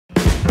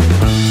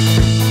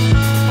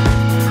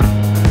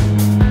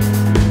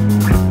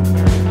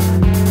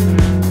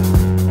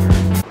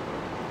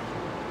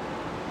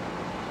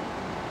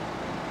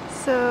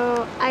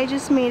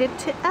just made it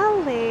to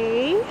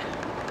LA.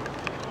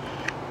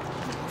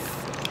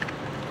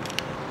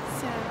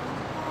 So,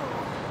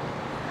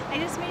 I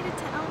just made it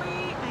to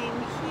LA. I am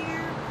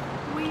here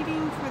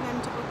waiting for them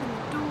to open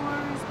the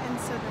doors and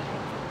so that I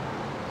can...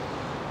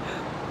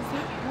 Is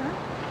that her?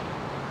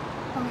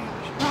 Oh my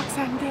gosh,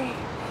 Roxane Gay.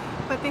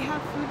 But they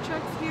have food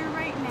trucks here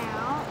right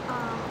now.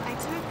 I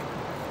took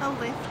a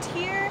lift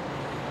here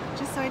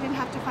just so I didn't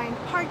have to find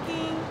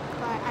parking,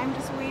 but I'm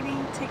just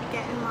waiting to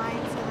get in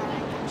line so that I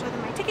can show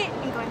them my ticket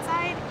and go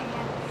inside.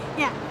 And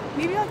yeah,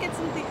 maybe I'll get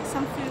some food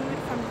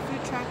from the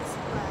food trucks,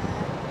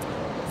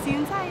 but see you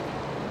inside.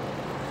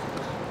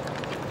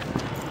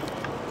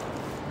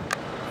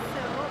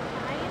 So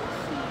I am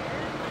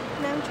here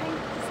and I'm trying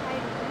to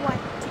decide what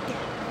to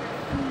get.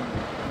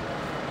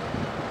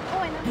 Oh,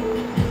 I know.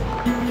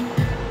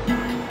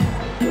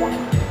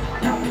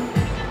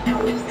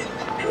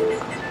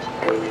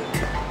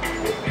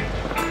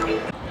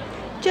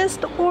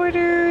 Just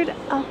ordered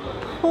a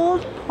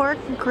pulled pork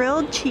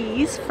grilled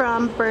cheese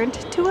from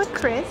burnt to a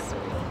crisp,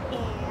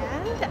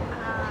 and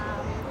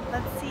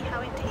let's see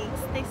how it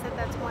tastes. They said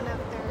that's one of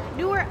their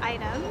newer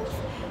items,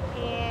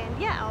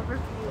 and yeah, I'll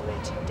review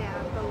it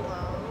down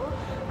below.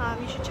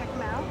 You should check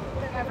them out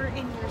if they're ever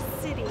in your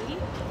city.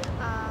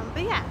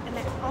 But yeah, and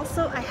then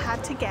also I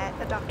had to get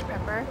a Dr.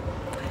 Pepper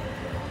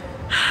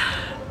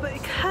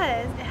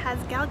because it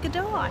has Gal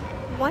Gadot on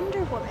it.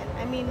 Wonder Woman.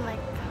 I mean, like,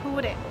 who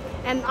wouldn't?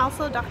 And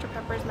also Dr.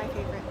 Pepper is my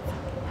favorite.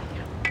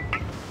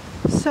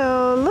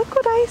 So look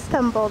what I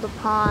stumbled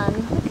upon.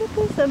 Look at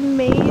this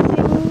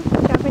amazing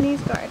Japanese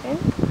garden.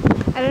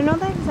 I don't know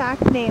the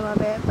exact name of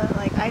it, but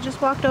like I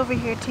just walked over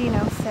here to, you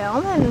know,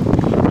 film and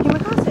came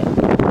across it.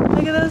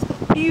 Look at those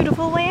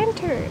beautiful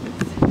lanterns.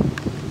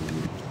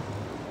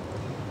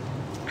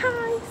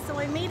 Hi, so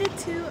I made it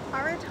to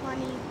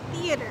Aratani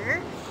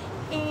Theater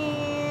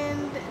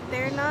and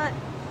they're not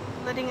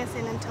letting us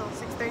in until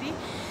 6:30.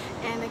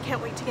 And I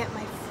can't wait to get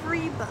my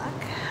free book.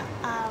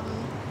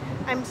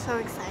 I'm so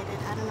excited.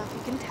 I don't know if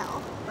you can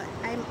tell, but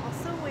I'm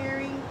also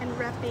wearing and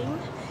repping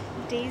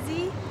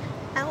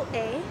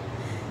DazeyLA,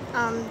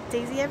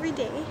 Daisy Every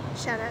Day.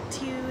 Shout out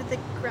to the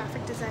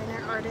graphic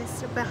designer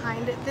artist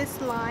behind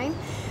this line.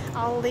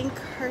 I'll link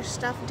her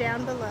stuff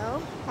down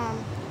below.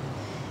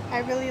 I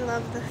really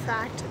love the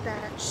fact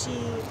that she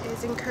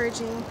is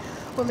encouraging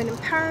women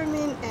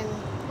empowerment and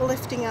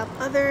lifting up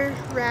other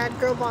rad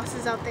girl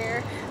bosses out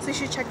there, so you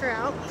should check her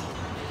out.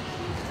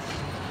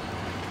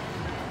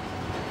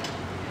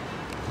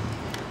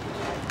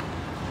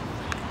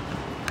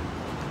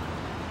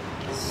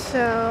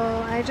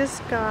 So I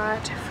just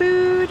got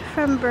food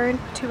from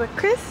Burnt to a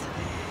Crisp.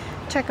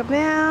 Check them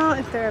out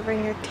if they're ever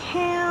in your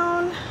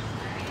town.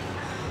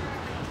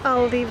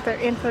 I'll leave their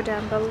info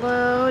down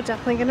below.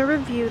 Definitely gonna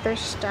review their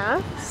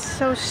stuff.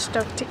 So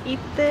stoked to eat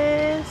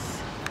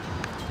this.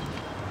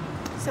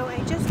 So I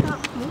just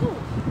got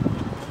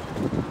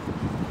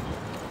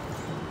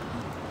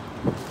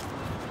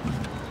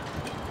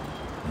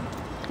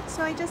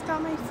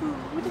my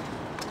food.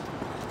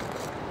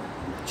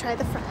 Try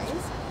the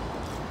fries.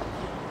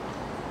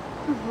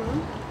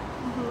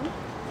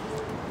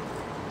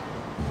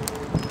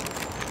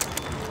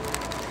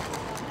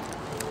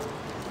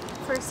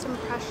 First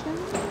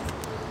impressions.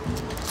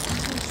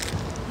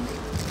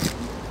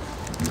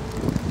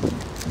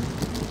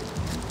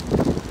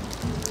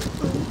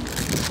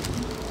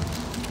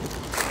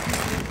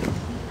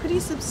 Pretty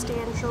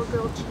substantial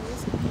grilled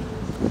cheese.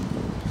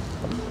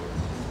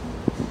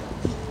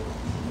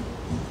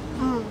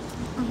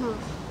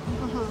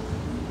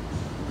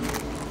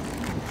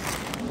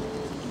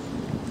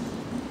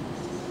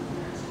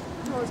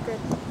 That was good.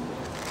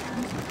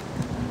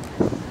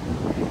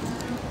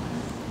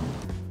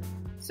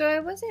 So I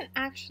wasn't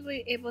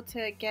actually able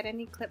to get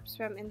any clips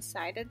from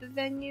inside of the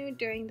venue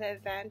during the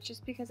event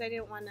just because I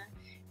didn't want to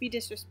be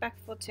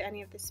disrespectful to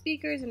any of the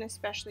speakers, and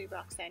especially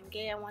Roxane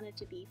Gay. I wanted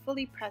to be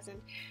fully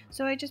present.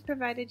 So I just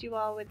provided you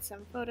all with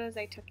some photos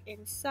I took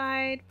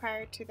inside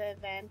prior to the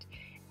event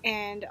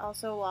and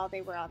also while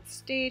they were on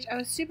stage. I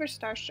was super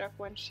starstruck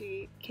when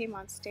she came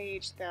on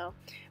stage though.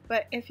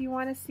 But if you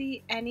want to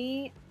see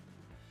any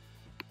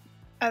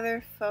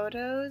other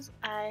photos,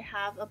 I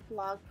have a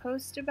blog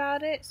post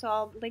about it, so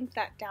I'll link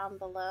that down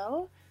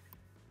below.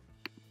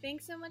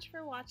 Thanks so much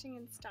for watching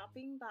and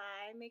stopping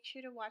by. Make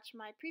sure to watch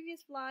my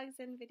previous vlogs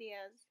and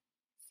videos.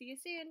 See you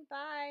soon.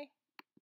 Bye!